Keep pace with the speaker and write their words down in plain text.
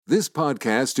This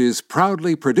podcast is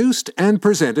proudly produced and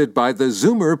presented by the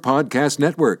Zoomer Podcast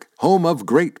Network, home of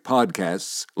great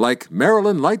podcasts like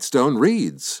Marilyn Lightstone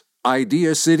Reads,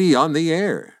 Idea City on the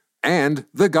Air, and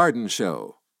The Garden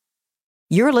Show.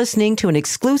 You're listening to an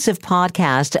exclusive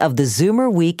podcast of the Zoomer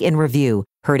Week in Review,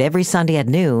 heard every Sunday at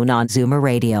noon on Zoomer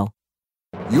Radio.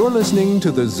 You're listening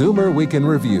to the Zoomer Week in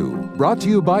Review, brought to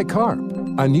you by CARP,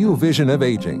 a new vision of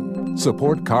aging.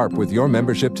 Support CARP with your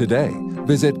membership today.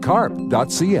 Visit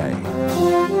carp.ca.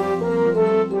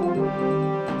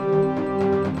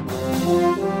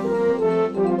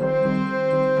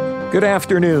 Good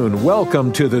afternoon.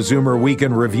 Welcome to the Zoomer Week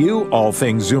in Review, all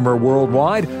things Zoomer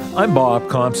worldwide. I'm Bob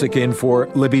Komsic in for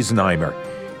Libby Znaimer.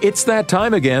 It's that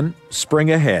time again,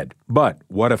 spring ahead. But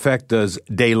what effect does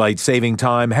daylight saving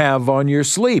time have on your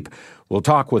sleep? We'll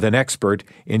talk with an expert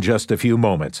in just a few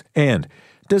moments. And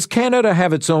does Canada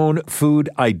have its own food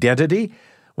identity?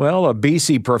 Well, a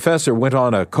BC professor went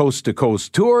on a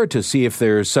coast-to-coast tour to see if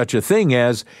there's such a thing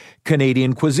as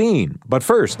Canadian cuisine. But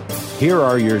first, here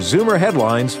are your Zoomer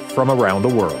headlines from around the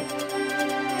world.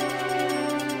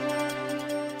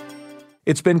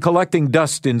 It's been collecting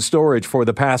dust in storage for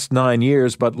the past 9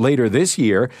 years, but later this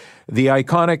year, the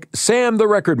iconic Sam the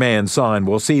Record Man sign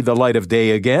will see the light of day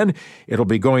again. It'll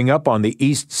be going up on the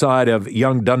east side of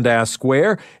Yonge Dundas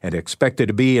Square and expected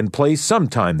to be in place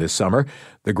sometime this summer.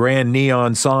 The grand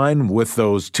neon sign with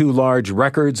those two large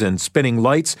records and spinning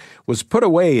lights was put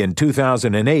away in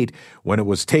 2008 when it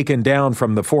was taken down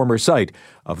from the former site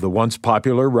of the once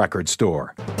popular record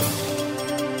store.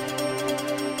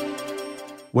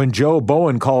 When Joe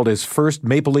Bowen called his first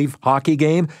Maple Leaf hockey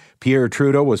game, Pierre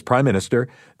Trudeau was prime minister.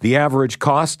 The average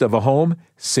cost of a home,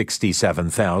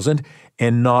 $67,000,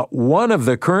 and not one of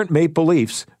the current Maple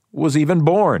Leafs was even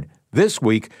born. This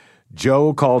week,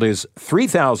 Joe called his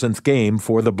 3,000th game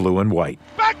for the blue and white.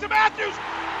 Back to Matthews.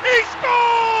 He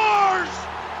scores!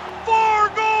 4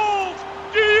 goals!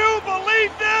 Do you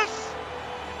believe this?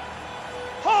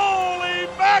 Holy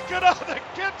mackerel, the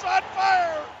kid's on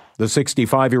fire! The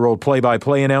 65-year-old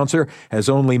play-by-play announcer has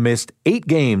only missed 8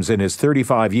 games in his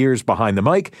 35 years behind the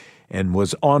mic and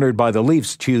was honored by the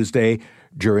Leafs Tuesday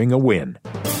during a win.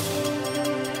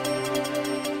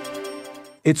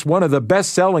 It's one of the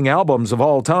best-selling albums of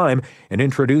all time and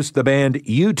introduced the band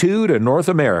U2 to North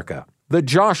America. The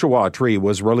Joshua Tree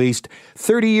was released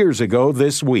 30 years ago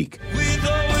this week.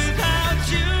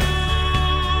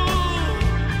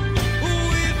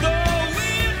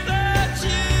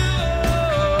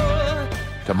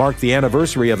 To mark the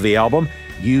anniversary of the album,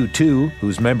 U2,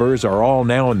 whose members are all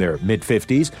now in their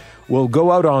mid-50s, will go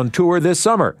out on tour this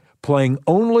summer, playing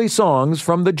only songs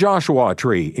from the Joshua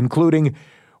Tree, including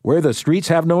Where the Streets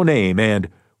Have No Name and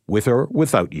With or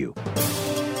Without You.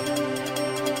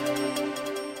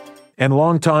 And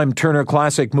longtime Turner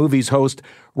Classic Movies host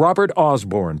Robert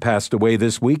Osborne passed away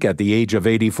this week at the age of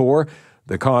 84.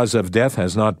 The cause of death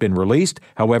has not been released.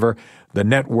 However, the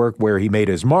network where he made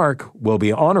his mark will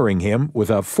be honoring him with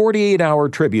a 48-hour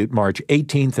tribute March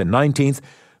 18th and 19th.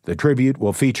 The tribute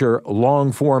will feature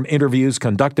long-form interviews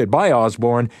conducted by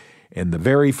Osborne in the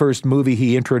very first movie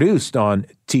he introduced on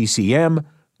TCM,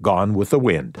 Gone with the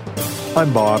Wind.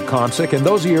 I'm Bob Komsic, and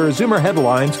those are your Zoomer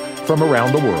headlines from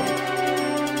around the world.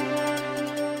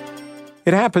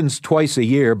 It happens twice a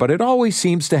year, but it always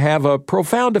seems to have a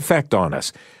profound effect on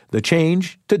us. The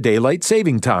change to daylight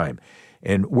saving time.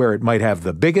 And where it might have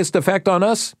the biggest effect on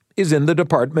us is in the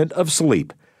Department of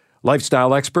Sleep.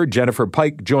 Lifestyle expert Jennifer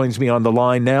Pike joins me on the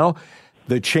line now.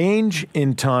 The change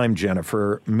in time,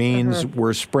 Jennifer, means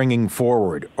we're springing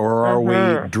forward, or are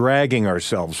we dragging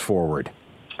ourselves forward?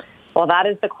 Well, that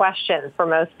is the question for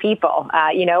most people.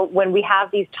 When we have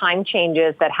these time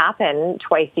changes that happen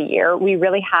twice a year, we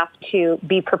really have to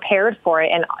be prepared for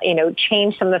it and,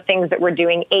 change some of the things that we're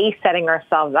doing, setting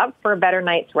ourselves up for a better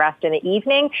night's rest in the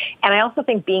evening. And I also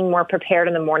think being more prepared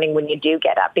in the morning when you do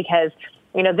get up, because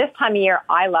this time of year,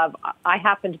 I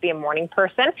happen to be a morning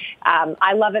person.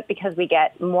 I love it because we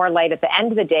get more light at the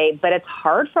end of the day, but it's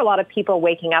hard for a lot of people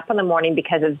waking up in the morning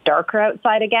because it's darker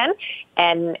outside again.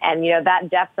 And that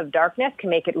depth of darkness can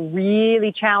make it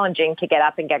really challenging to get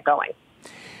up and get going.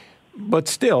 But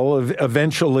still,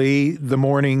 eventually the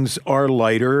mornings are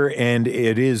lighter and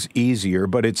it is easier,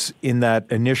 but it's in that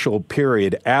initial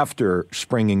period after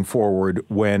springing forward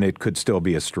when it could still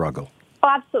be a struggle. Oh,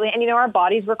 absolutely. And, our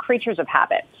bodies, we're creatures of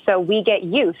habit. So we get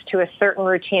used to a certain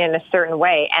routine in a certain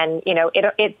way. And,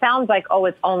 it sounds like,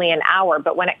 it's only an hour.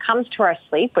 But when it comes to our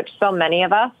sleep, which so many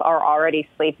of us are already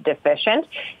sleep deficient,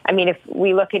 if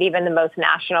we look at even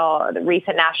the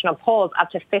recent national polls, up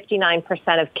to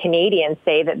 59% of Canadians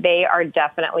say that they are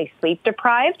definitely sleep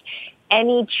deprived.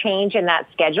 any change in that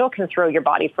schedule can throw your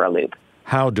body for a loop.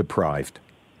 How deprived?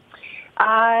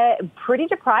 Pretty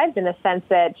deprived in the sense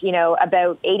that,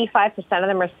 about 85% of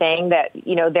them are saying that,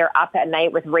 they're up at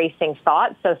night with racing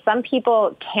thoughts. So some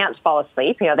people can't fall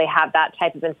asleep. They have that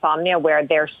type of insomnia where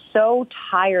they're so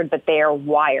tired that they are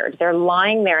wired. They're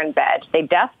lying there in bed. They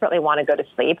desperately want to go to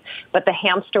sleep, but the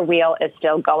hamster wheel is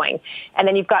still going. And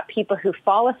then you've got people who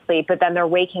fall asleep, but then they're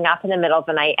waking up in the middle of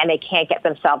the night and they can't get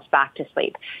themselves back to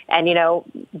sleep. And,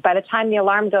 by the time the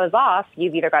alarm goes off,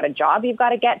 you've either got a job you've got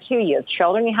to get to, you have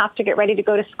children you have to get ready to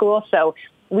go to school. So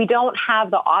we don't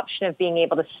have the option of being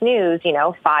able to snooze,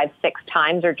 5-6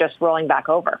 times or just rolling back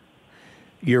over.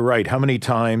 You're right. How many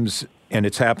times, and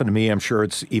it's happened to me, I'm sure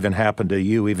it's even happened to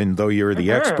you, even though you're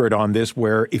the expert on this,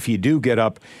 where if you do get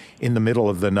up in the middle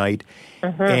of the night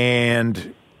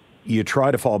and you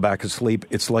try to fall back asleep,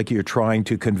 it's like you're trying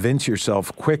to convince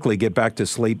yourself quickly get back to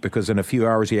sleep because in a few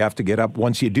hours you have to get up.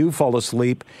 Once you do fall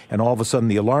asleep and all of a sudden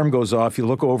the alarm goes off, you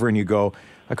look over and you go,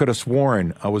 I could have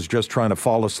sworn I was just trying to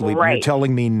fall asleep. Right. And you're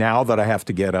telling me now that I have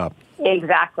to get up.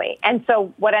 Exactly. And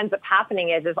so what ends up happening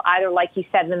is either, like you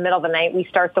said, in the middle of the night, we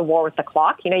start the war with the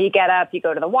clock. You get up, you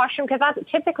go to the washroom, because that's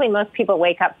typically most people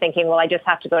wake up thinking, well, I just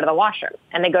have to go to the washroom.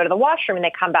 And they go to the washroom and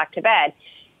they come back to bed.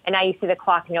 And now you see the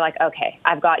clock and you're like, okay,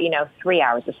 I've got, 3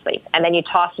 hours of sleep. And then you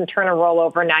toss and turn and roll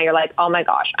over. And now you're like, oh my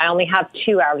gosh, I only have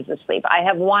 2 hours of sleep. I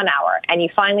have 1 hour. And you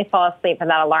finally fall asleep and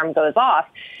that alarm goes off.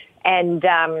 And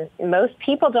most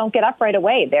people don't get up right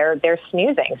away. They're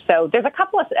snoozing. So there's a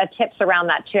couple of tips around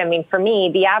that too. I mean, for me,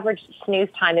 the average snooze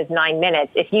time is 9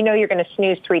 minutes. If you know you're going to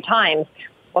snooze 3 times,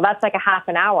 well, that's like a half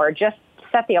an hour. Just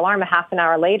set the alarm a half an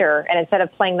hour later. And instead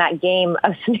of playing that game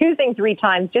of snoozing 3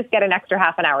 times, just get an extra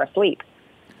half an hour of sleep.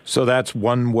 So that's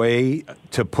one way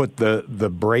to put the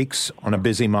brakes on a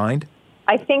busy mind?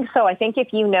 I think so. I think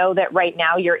if you know that right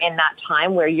now you're in that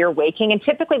time where you're waking, and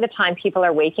typically the time people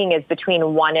are waking is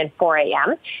between 1 and 4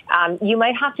 a.m., you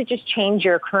might have to just change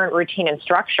your current routine and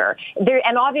structure.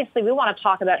 And obviously we want to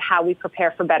talk about how we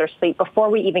prepare for better sleep before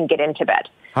we even get into bed.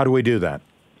 How do we do that?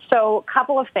 So a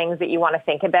couple of things that you want to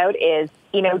think about is,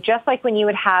 just like when you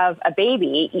would have a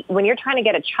baby, when you're trying to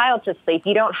get a child to sleep,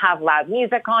 you don't have loud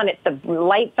music on, the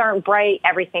lights aren't bright,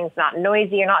 everything's not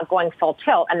noisy, you're not going full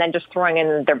tilt and then just throwing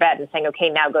in their bed and saying, okay,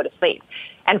 now go to sleep.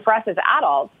 And for us as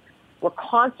adults, we're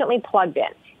constantly plugged in.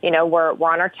 We're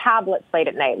on our tablets late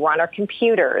at night. We're on our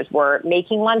computers. We're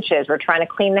making lunches. We're trying to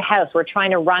clean the house. We're trying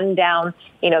to run down,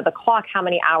 the clock, how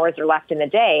many hours are left in the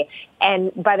day.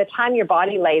 And by the time your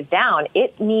body lays down,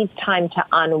 it needs time to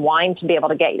unwind to be able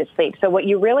to get you to sleep. So what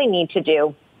you really need to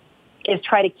do is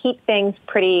try to keep things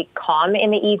pretty calm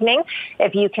in the evening.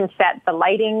 If you can set the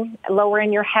lighting lower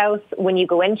in your house, when you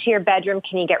go into your bedroom,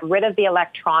 can you get rid of the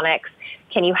electronics?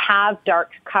 Can you have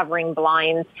dark covering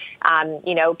blinds?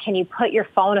 Can you put your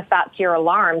phone, if that's your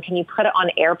alarm, can you put it on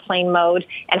airplane mode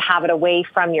and have it away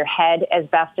from your head as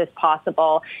best as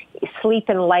possible? Sleep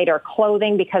in lighter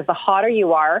clothing, because the hotter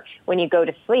you are when you go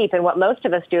to sleep, and what most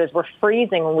of us do is we're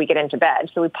freezing when we get into bed,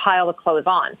 so we pile the clothes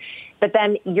on. But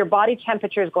then your body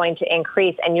temperature is going to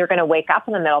increase and you're going to wake up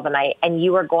in the middle of the night and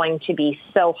you are going to be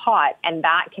so hot, and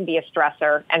that can be a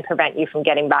stressor and prevent you from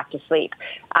getting back to sleep.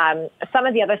 Some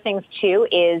of the other things too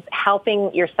is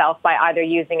helping yourself by either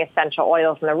using essential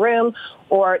oils in the room,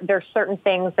 or there's certain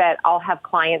things that I'll have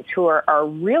clients who are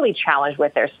really challenged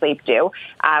with their sleep do.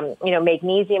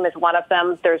 Magnesium is one of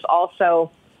them. There's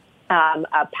also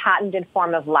a patented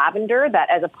form of lavender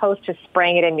that, as opposed to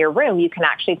spraying it in your room, you can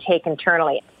actually take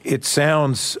internally. It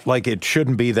sounds like it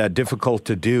shouldn't be that difficult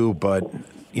to do, but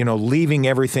leaving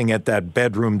everything at that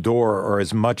bedroom door, or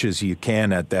as much as you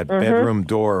can at that bedroom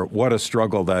door, what a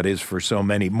struggle that is for so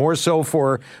many. More so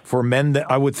for men,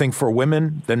 I would think, for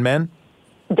women than men.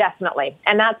 Definitely.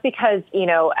 And that's because,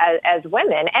 as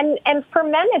women, and for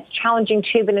men, it's challenging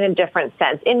too, but in a different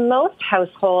sense. In most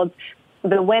households,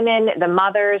 the women, the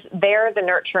mothers, they're the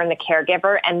nurturer and the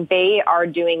caregiver, and they are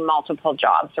doing multiple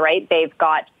jobs, right? They've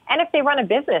got, and if they run a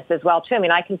business as well, too. I mean,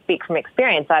 I can speak from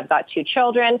experience. I've got 2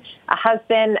 children, a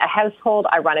husband, a household.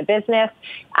 I run a business.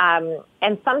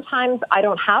 And sometimes I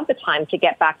don't have the time to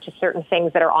get back to certain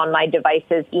things that are on my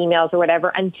devices, emails or whatever,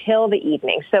 until the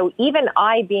evening. So even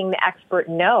I, being the expert,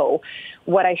 know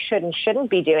what I should and shouldn't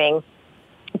be doing.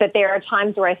 But there are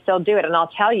times where I still do it. And I'll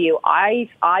tell you, I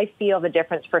feel the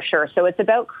difference for sure. So it's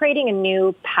about creating a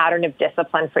new pattern of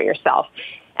discipline for yourself.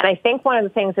 And I think one of the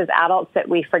things as adults that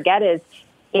we forget is,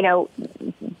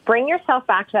 bring yourself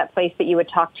back to that place that you would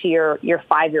talk to your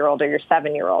 5-year-old or your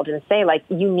 7-year-old and say, like,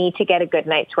 you need to get a good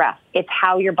night's rest. It's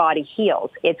how your body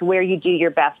heals. It's where you do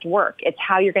your best work. It's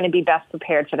how you're going to be best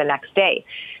prepared for the next day.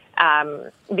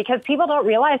 because people don't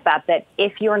realize that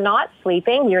if you're not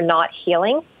sleeping, you're not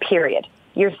healing, period.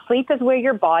 Your sleep is where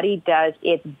your body does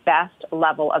its best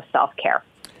level of self-care.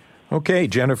 Okay,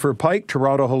 Jennifer Pike,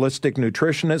 Toronto holistic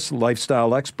nutritionist,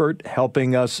 lifestyle expert,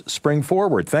 helping us spring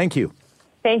forward. Thank you.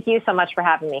 Thank you so much for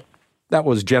having me. That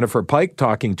was Jennifer Pike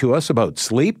talking to us about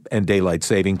sleep and daylight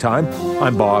saving time.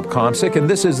 I'm Bob Komsic, and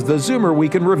this is the Zoomer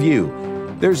Week in Review.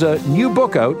 There's a new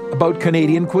book out about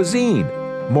Canadian cuisine.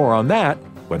 More on that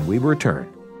when we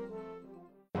return.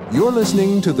 You're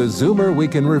listening to the Zoomer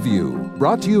Week in Review,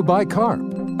 brought to you by CARP,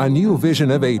 a new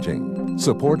vision of aging.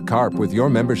 Support CARP with your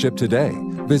membership today.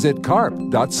 Visit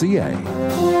carp.ca.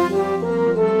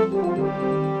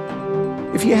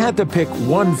 If you had to pick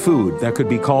one food that could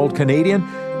be called Canadian,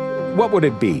 what would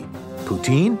it be?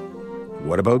 Poutine?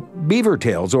 What about beaver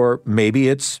tails? Or maybe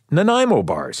it's Nanaimo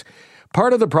bars?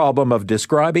 Part of the problem of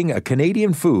describing a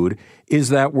Canadian food is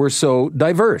that we're so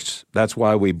diverse. That's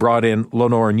why we brought in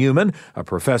Lenore Newman, a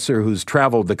professor who's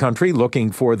traveled the country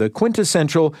looking for the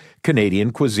quintessential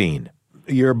Canadian cuisine.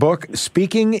 Your book,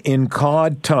 Speaking in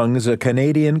Cod Tongues, A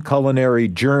Canadian Culinary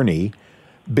Journey.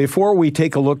 Before we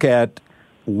take a look at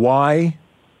why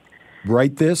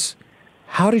write this,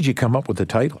 how did you come up with the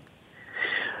title?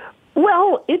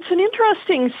 Well, it's an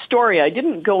interesting story. I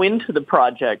didn't go into the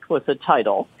project with a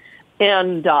title.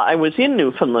 And I was in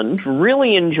Newfoundland,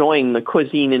 really enjoying the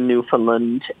cuisine in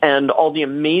Newfoundland and all the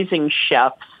amazing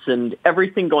chefs and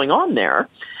everything going on there.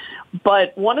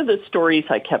 But one of the stories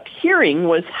I kept hearing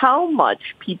was how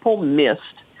much people missed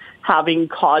having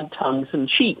cod tongues and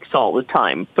cheeks all the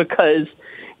time. Because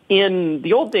in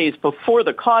the old days before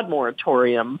the cod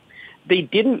moratorium, they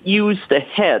didn't use the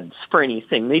heads for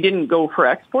anything. They didn't go for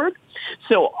export.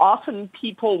 So often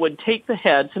people would take the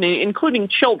heads, and including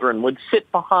children, would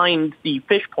sit behind the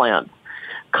fish plants,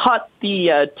 cut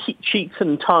the cheeks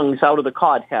and tongues out of the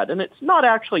cod head. And it's not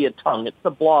actually a tongue. It's a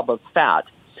blob of fat.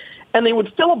 And they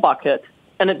would fill a bucket,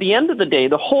 and at the end of the day,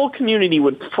 the whole community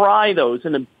would fry those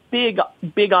in a big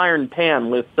iron pan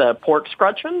with pork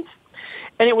scrutcheons.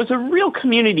 And it was a real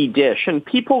community dish, and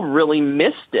people really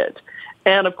missed it.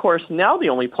 And, of course, now the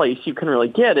only place you can really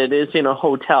get it is in a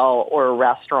hotel or a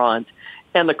restaurant,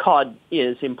 and the cod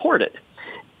is imported.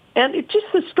 And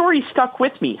the story stuck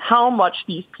with me, how much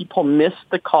these people missed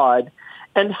the cod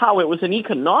and how it was an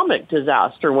economic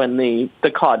disaster when the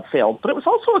cod failed. But it was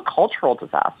also a cultural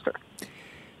disaster.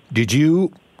 Did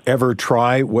you ever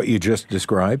try what you just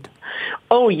described?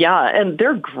 Oh, yeah, and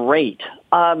they're great.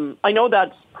 I know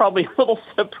that's probably a little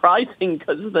surprising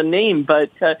because of the name,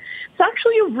 but it's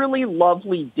actually a really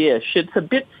lovely dish. It's a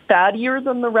bit fattier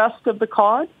than the rest of the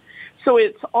cod, so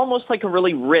it's almost like a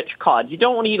really rich cod. You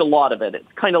don't want to eat a lot of it. It's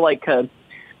kind of like a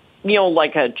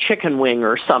chicken wing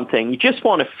or something. You just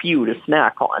want a few to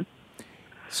snack on.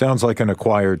 Sounds like an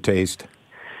acquired taste.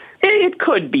 It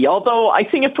could be, although I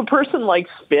think if a person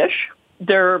likes fish,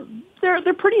 they're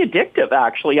pretty addictive,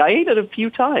 actually. I ate it a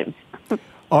few times.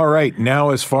 All right. Now,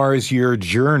 as far as your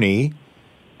journey,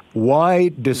 why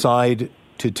decide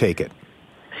to take it?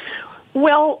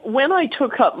 Well, when I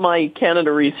took up my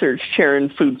Canada Research Chair in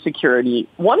Food Security,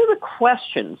 one of the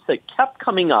questions that kept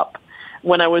coming up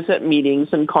when I was at meetings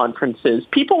and conferences,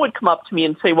 people would come up to me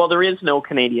and say, well, there is no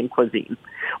Canadian cuisine.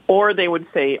 Or they would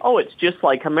say, oh, it's just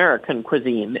like American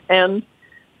cuisine. And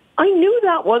I knew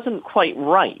that wasn't quite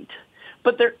right.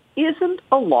 But there isn't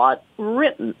a lot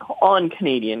written on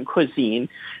Canadian cuisine.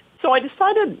 So I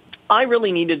decided I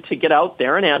really needed to get out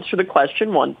there and answer the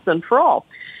question once and for all.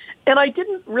 And I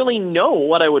didn't really know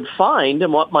what I would find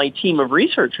and what my team of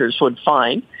researchers would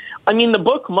find. I mean, the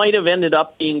book might have ended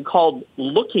up being called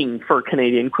Looking for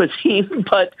Canadian Cuisine,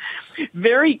 but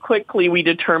very quickly we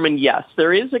determined, yes,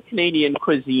 there is a Canadian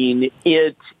cuisine.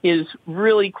 It is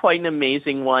really quite an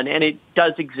amazing one, and it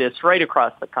does exist right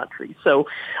across the country. So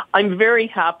I'm very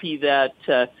happy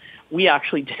that we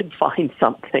actually did find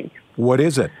something. What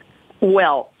is it?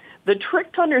 Well, the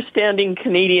trick to understanding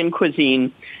Canadian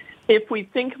cuisine, if we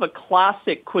think of a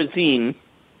classic cuisine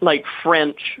like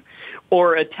French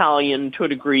or Italian to a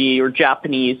degree or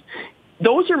Japanese,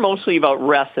 those are mostly about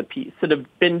recipes that have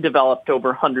been developed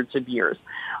over hundreds of years.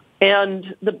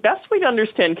 And the best way to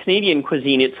understand Canadian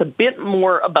cuisine, it's a bit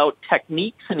more about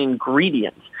techniques and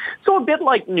ingredients. So a bit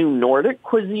like New Nordic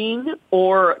cuisine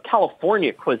or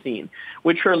California cuisine,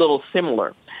 which are a little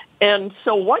similar. And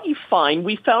so what you find,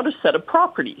 we found a set of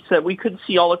properties that we could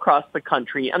see all across the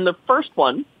country. And the first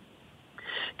one,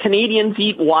 Canadians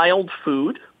eat wild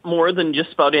food more than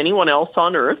just about anyone else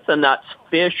on earth, and that's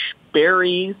fish,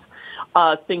 berries,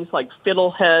 things like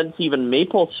fiddleheads, even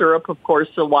maple syrup, of course,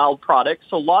 a wild product.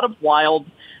 So a lot of wild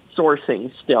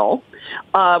sourcing still.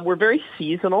 We're very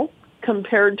seasonal.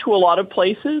 compared to a lot of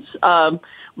places.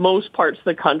 Most parts of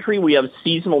the country, we have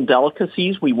seasonal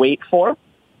delicacies we wait for.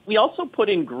 We also put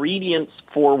ingredients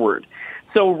forward.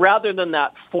 So rather than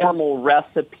that formal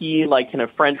recipe like in a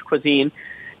French cuisine,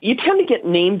 you tend to get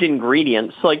named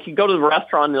ingredients. Like you go to the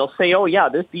restaurant and they'll say, oh yeah,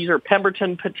 these are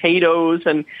Pemberton potatoes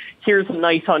and here's a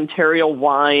nice Ontario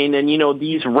wine and,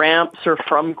 these ramps are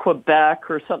from Quebec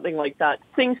or something like that.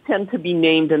 Things tend to be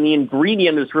named and the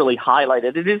ingredient is really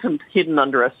highlighted. It isn't hidden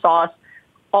under a sauce.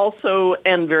 Also,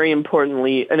 and very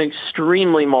importantly, an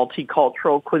extremely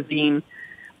multicultural cuisine.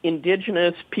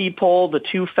 Indigenous people, the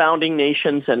two founding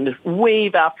nations, and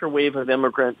wave after wave of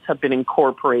immigrants have been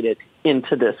incorporated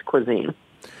into this cuisine.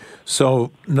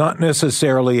 So not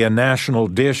necessarily a national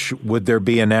dish. Would there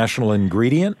be a national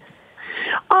ingredient?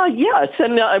 Yes,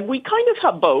 and we kind of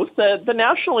have both. The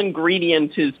national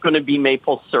ingredient is going to be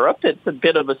maple syrup. It's a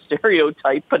bit of a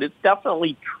stereotype, but it's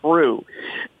definitely true.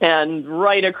 And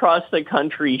right across the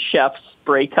country, chefs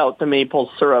break out the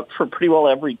maple syrup for pretty well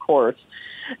every course.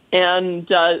 And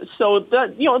so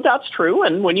that's true.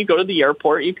 And when you go to the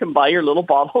airport, you can buy your little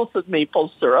bottles of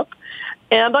maple syrup.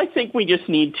 And I think we just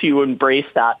need to embrace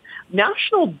that.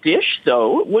 National dish,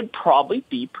 though, would probably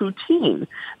be poutine,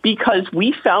 because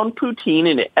we found poutine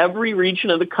in every region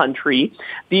of the country.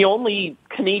 The only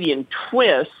Canadian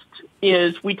twist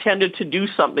is we tended to do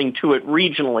something to it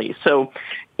regionally. So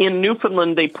in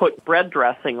Newfoundland, they put bread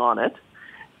dressing on it.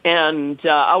 And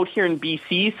out here in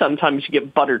BC, sometimes you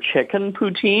get butter chicken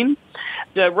poutine.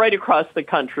 Right across the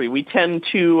country, we tend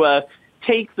to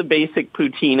take the basic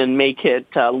poutine and make it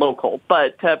local.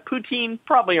 But poutine,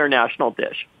 probably our national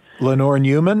dish. Lenore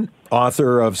Newman,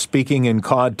 author of Speaking in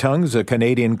Cod Tongues, A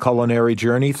Canadian Culinary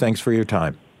Journey. Thanks for your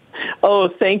time. Oh,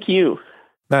 thank you.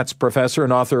 That's Professor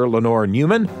and author Lenore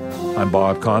Newman. I'm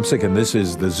Bob Komsic, and this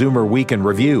is the Zoomer Week in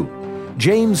Review.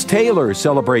 James Taylor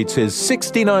celebrates his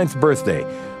 69th birthday.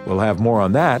 We'll have more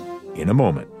on that in a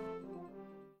moment.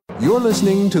 You're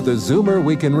listening to the Zoomer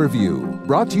Week in Review,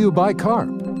 brought to you by CARP,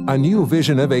 a new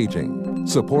vision of aging.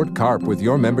 Support CARP with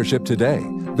your membership today.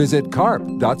 Visit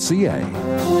carp.ca.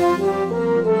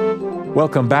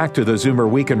 Welcome back to the Zoomer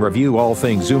Week in Review, all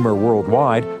things Zoomer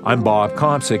worldwide. I'm Bob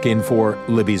Komsic in for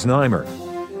Libby Znaimer.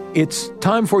 It's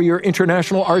time for your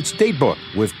International Arts Datebook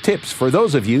with tips for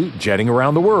those of you jetting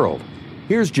around the world.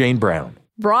 Here's Jane Brown.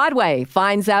 Broadway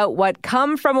finds out what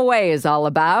Come From Away is all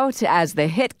about as the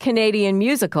hit Canadian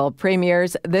musical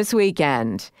premieres this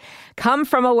weekend. Come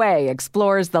From Away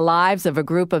explores the lives of a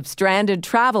group of stranded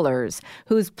travelers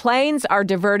whose planes are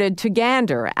diverted to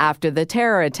Gander after the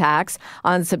terror attacks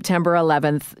on September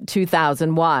 11th,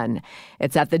 2001.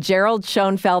 It's at the Gerald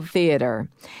Schoenfeld Theatre.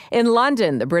 In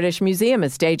London, the British Museum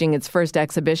is staging its first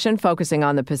exhibition focusing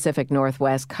on the Pacific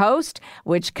Northwest coast,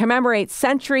 which commemorates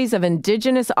centuries of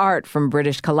Indigenous art from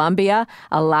British Columbia,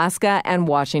 Alaska, and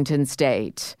Washington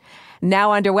State.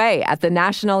 Now underway at the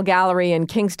National Gallery in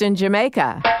Kingston,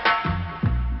 Jamaica.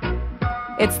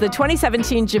 It's the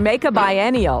 2017 Jamaica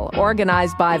Biennial,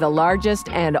 organized by the largest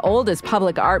and oldest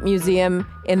public art museum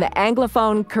in the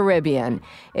Anglophone Caribbean.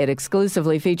 It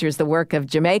exclusively features the work of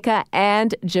Jamaica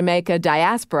and Jamaica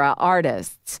diaspora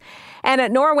artists. And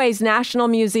at Norway's National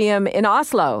Museum in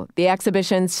Oslo, the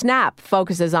exhibition Snap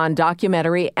focuses on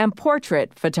documentary and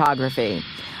portrait photography.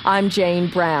 I'm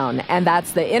Jane Brown, and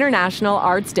that's the International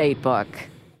Arts Datebook.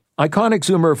 Iconic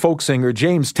Zoomer folk singer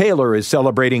James Taylor is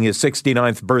celebrating his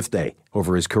 69th birthday.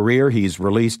 Over his career, he's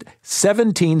released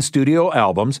 17 studio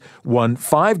albums, won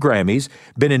 5 Grammys,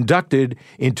 been inducted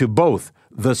into both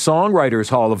the Songwriters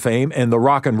Hall of Fame and the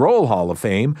Rock and Roll Hall of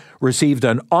Fame, received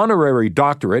an honorary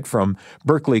doctorate from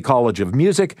Berklee College of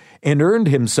Music, and earned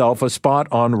himself a spot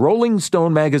on Rolling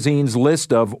Stone magazine's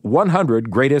list of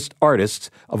 100 greatest artists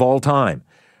of all time.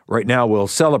 Right now, we'll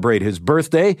celebrate his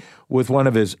birthday with one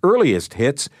of his earliest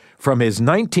hits from his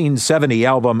 1970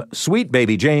 album, Sweet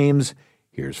Baby James.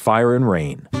 Here's Fire and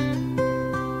Rain.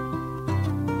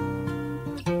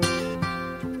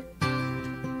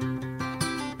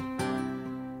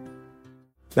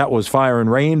 That was Fire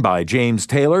and Rain by James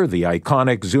Taylor, the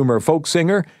iconic Zoomer folk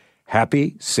singer.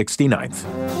 Happy 69th.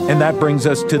 And that brings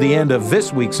us to the end of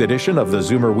this week's edition of the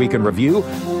Zoomer Week in Review.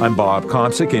 I'm Bob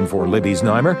Komsic in for Libby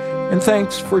Znaimer, and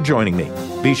thanks for joining me.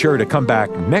 Be sure to come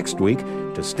back next week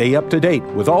to stay up to date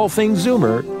with all things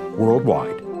Zoomer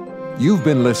worldwide. You've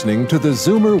been listening to the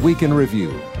Zoomer Week in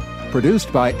Review,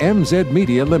 produced by MZ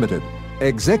Media Limited.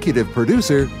 Executive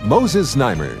producer Moses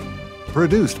Znaimer.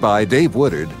 Produced by Dave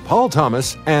Woodard, Paul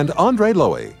Thomas, and Andre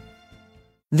Lowy.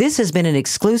 This has been an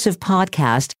exclusive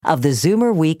podcast of the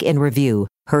Zoomer Week in Review,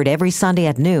 heard every Sunday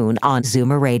at noon on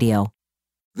Zoomer Radio.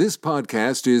 This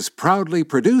podcast is proudly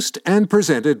produced and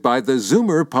presented by the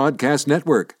Zoomer Podcast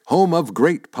Network, home of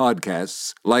great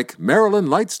podcasts like Marilyn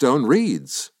Lightstone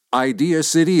Reads, Idea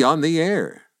City on the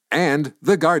Air, and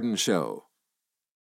The Garden Show.